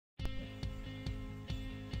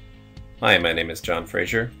Hi, my name is John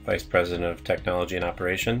Frazier, Vice President of Technology and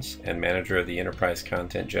Operations and Manager of the Enterprise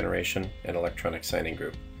Content Generation and Electronic Signing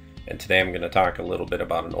Group. And today I'm going to talk a little bit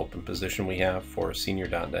about an open position we have for a Senior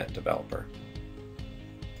 .NET developer.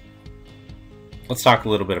 Let's talk a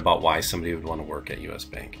little bit about why somebody would want to work at US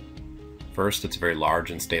Bank. First, it's a very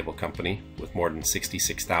large and stable company with more than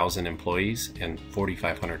 66,000 employees and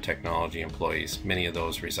 4,500 technology employees, many of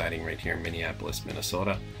those residing right here in Minneapolis,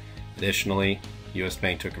 Minnesota. Additionally, US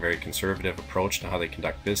Bank took a very conservative approach to how they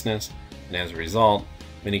conduct business, and as a result,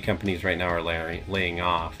 many companies right now are laying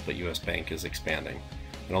off, but US Bank is expanding.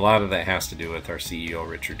 And a lot of that has to do with our CEO,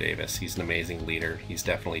 Richard Davis. He's an amazing leader. He's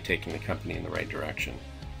definitely taking the company in the right direction.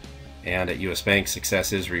 And at US Bank,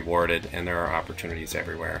 success is rewarded, and there are opportunities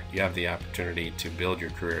everywhere. You have the opportunity to build your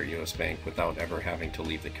career at US Bank without ever having to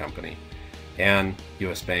leave the company. And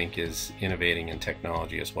US Bank is innovating in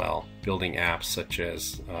technology as well, building apps such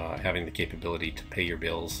as having the capability to pay your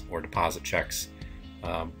bills or deposit checks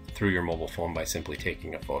through your mobile phone by simply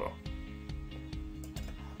taking a photo.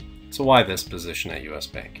 So why this position at US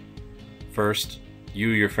Bank? First, you,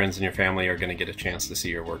 your friends, and your family are going to get a chance to see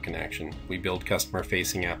your work in action. We build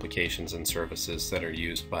customer-facing applications and services that are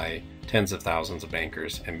used by tens of thousands of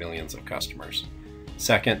bankers and millions of customers.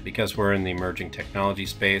 Second, because we're in the emerging technology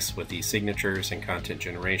space with e-signatures and content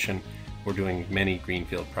generation, we're doing many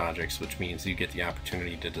greenfield projects, which means you get the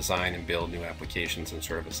opportunity to design and build new applications and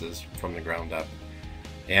services from the ground up.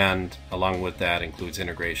 And along with that includes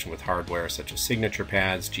integration with hardware such as signature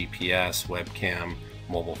pads, GPS, webcam,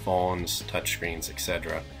 mobile phones, touchscreens,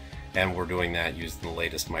 etc. And we're doing that using the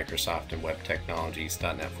latest Microsoft and web technologies,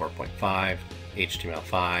 .NET 4.5,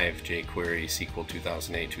 HTML5, jQuery, SQL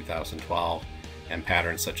 2008, 2012, and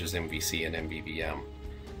patterns such as MVC and MVVM.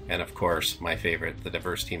 And of course, my favorite, the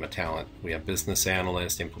diverse team of talent. We have business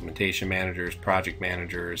analysts, implementation managers, project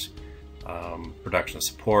managers, production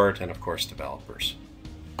support, and of course, developers.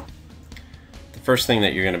 The first thing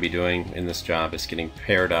that you're going to be doing in this job is getting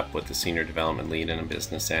paired up with the senior development lead and a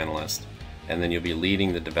business analyst. And then you'll be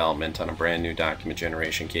leading the development on a brand new document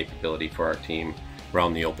generation capability for our team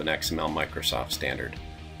around the OpenXML Microsoft standard.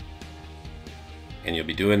 And you'll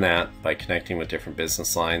be doing that by connecting with different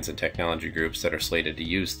business lines and technology groups that are slated to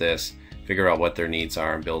use this, figure out what their needs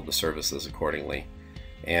are, and build the services accordingly.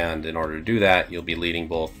 And in order to do that, you'll be leading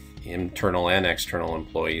both internal and external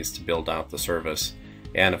employees to build out the service.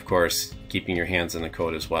 And of course, keeping your hands in the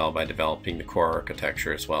code as well by developing the core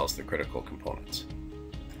architecture as well as the critical components.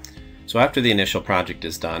 So after the initial project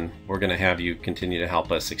is done, we're going to have you continue to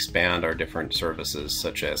help us expand our different services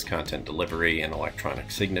such as content delivery and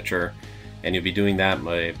electronic signature. And you'll be doing that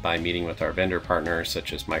by meeting with our vendor partners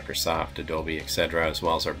such as Microsoft, Adobe, etc., as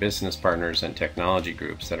well as our business partners and technology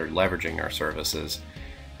groups that are leveraging our services,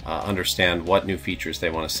 understand what new features they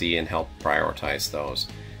want to see and help prioritize those.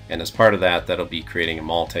 And as part of that, that'll be creating a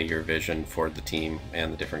multi-year vision for the team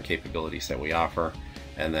and the different capabilities that we offer.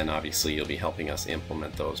 And then obviously you'll be helping us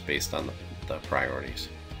implement those based on the priorities.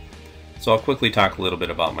 So I'll quickly talk a little bit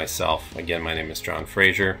about myself. Again, my name is John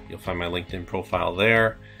Frazier. You'll find my LinkedIn profile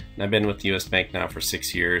there. And I've been with US Bank now for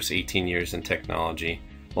 6 years, 18 years in technology.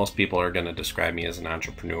 Most people are going to describe me as an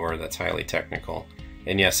entrepreneur that's highly technical.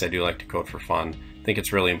 And yes, I do like to code for fun. I think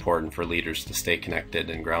it's really important for leaders to stay connected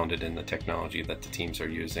and grounded in the technology that the teams are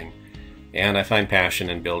using. And I find passion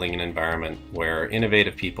in building an environment where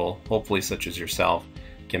innovative people, hopefully such as yourself,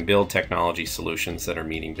 can build technology solutions that are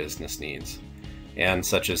meeting business needs. And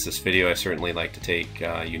such as this video, I certainly like to take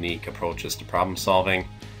unique approaches to problem solving.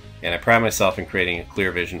 And I pride myself in creating a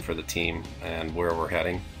clear vision for the team and where we're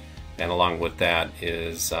heading. And along with that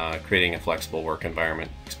is creating a flexible work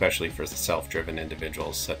environment, especially for the self-driven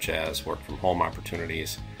individuals, such as work from home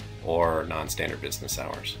opportunities or non-standard business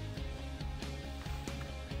hours.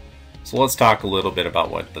 So let's talk a little bit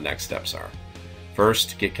about what the next steps are.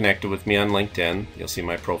 First, get connected with me on LinkedIn. You'll see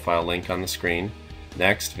my profile link on the screen.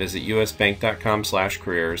 Next, visit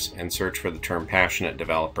usbank.com/careers and search for the term passionate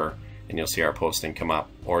developer, and you'll see our posting come up,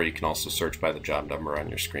 or you can also search by the job number on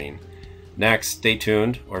your screen. Next, stay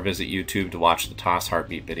tuned or visit YouTube to watch the Toss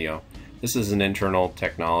Heartbeat video. This is an internal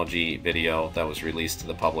technology video that was released to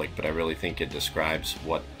the public, but I really think it describes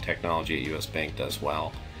what technology at US Bank does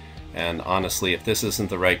well. And honestly, if this isn't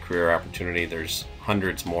the right career opportunity, there's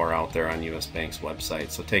hundreds more out there on US Bank's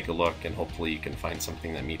website, so take a look and hopefully you can find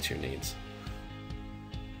something that meets your needs.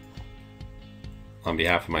 On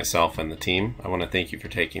behalf of myself and the team, I want to thank you for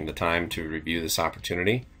taking the time to review this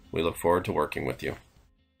opportunity. We look forward to working with you.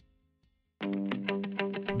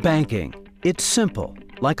 Banking. It's simple,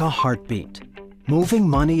 like a heartbeat. Moving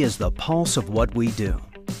money is the pulse of what we do.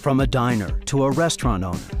 From a diner to a restaurant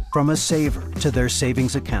owner, from a saver to their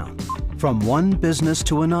savings account, from one business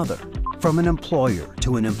to another, From an employer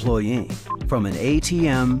to an employee, from an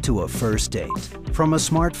ATM to a first date, from a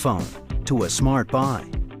smartphone to a smart buy.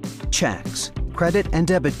 Checks, credit and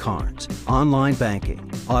debit cards, online banking,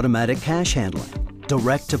 automatic cash handling,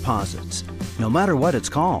 direct deposits. No matter what it's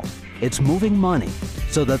called, it's moving money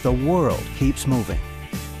so that the world keeps moving.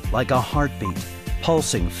 Like a heartbeat,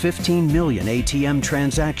 pulsing 15 million ATM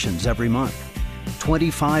transactions every month,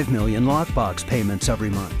 25 million lockbox payments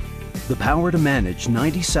every month, the power to manage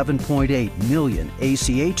 97.8 million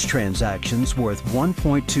ACH transactions worth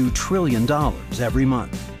 $1.2 trillion every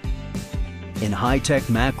month. In high-tech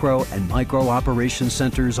macro and micro operations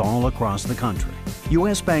centers all across the country,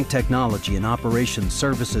 U.S. Bank technology and operations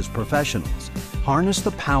services professionals harness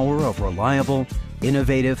the power of reliable,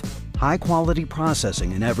 innovative, high-quality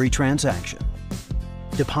processing in every transaction.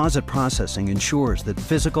 Deposit processing ensures that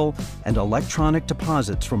physical and electronic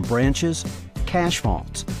deposits from branches, cash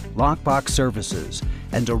vaults, lockbox services,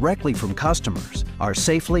 and directly from customers are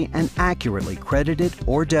safely and accurately credited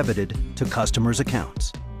or debited to customers'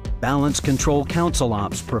 accounts. Balance control counsel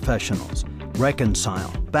ops professionals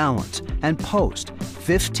reconcile, balance, and post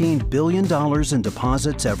 $15 billion in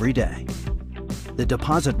deposits every day. The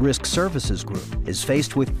Deposit Risk Services Group is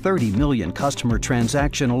faced with 30 million customer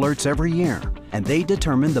transaction alerts every year, and they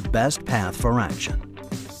determine the best path for action.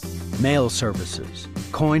 Mail services,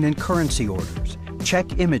 coin and currency orders,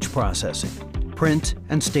 check image processing, print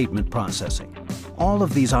and statement processing. All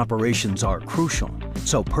of these operations are crucial,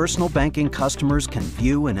 so personal banking customers can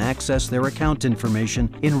view and access their account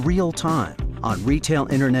information in real time on retail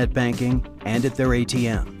internet banking and at their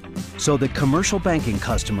ATM, so that commercial banking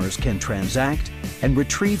customers can transact and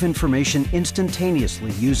retrieve information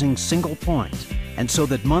instantaneously using single point, and so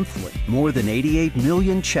that monthly, more than 88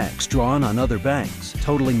 million checks drawn on other banks,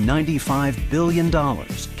 totaling $95 billion,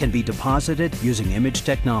 can be deposited using image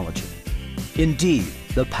technology. Indeed,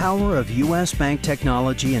 the power of U.S. Bank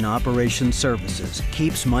technology and operations services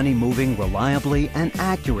keeps money moving reliably and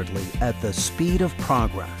accurately at the speed of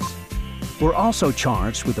progress. We're also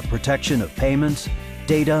charged with the protection of payments,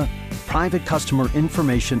 data, private customer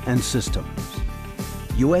information, and systems.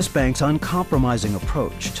 U.S. Bank's uncompromising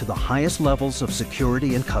approach to the highest levels of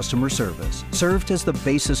security and customer service served as the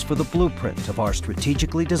basis for the blueprint of our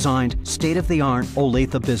strategically designed, state-of-the-art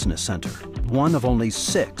Olathe Business Center, one of only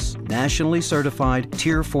 6 nationally certified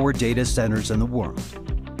Tier 4 data centers in the world.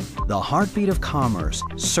 The heartbeat of commerce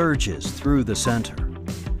surges through the center.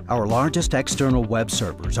 Our largest external web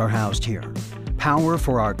servers are housed here. Power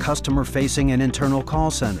for our customer-facing and internal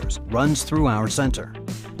call centers runs through our center.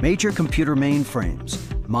 Major computer mainframes,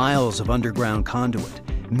 miles of underground conduit,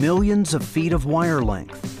 millions of feet of wire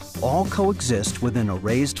length, all coexist within a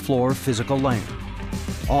raised floor physical layer.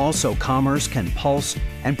 Also, commerce can pulse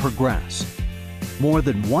and progress. More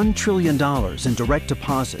than $1 trillion in direct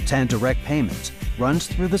deposits and direct payments runs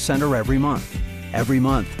through the center every month. Every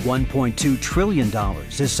month, $1.2 trillion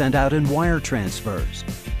is sent out in wire transfers.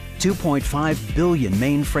 2.5 billion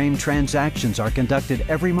mainframe transactions are conducted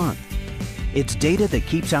every month. It's data that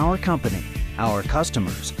keeps our company, our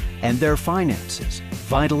customers, and their finances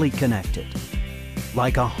vitally connected.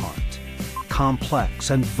 Like a heart, complex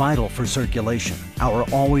and vital for circulation, our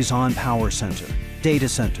always-on power center, data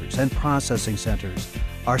centers, and processing centers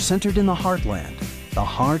are centered in the heartland, the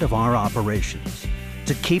heart of our operations,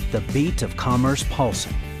 to keep the beat of commerce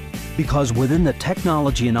pulsing. Because within the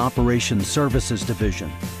Technology and Operations Services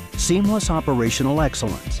Division, seamless operational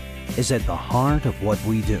excellence is at the heart of what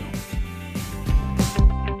we do.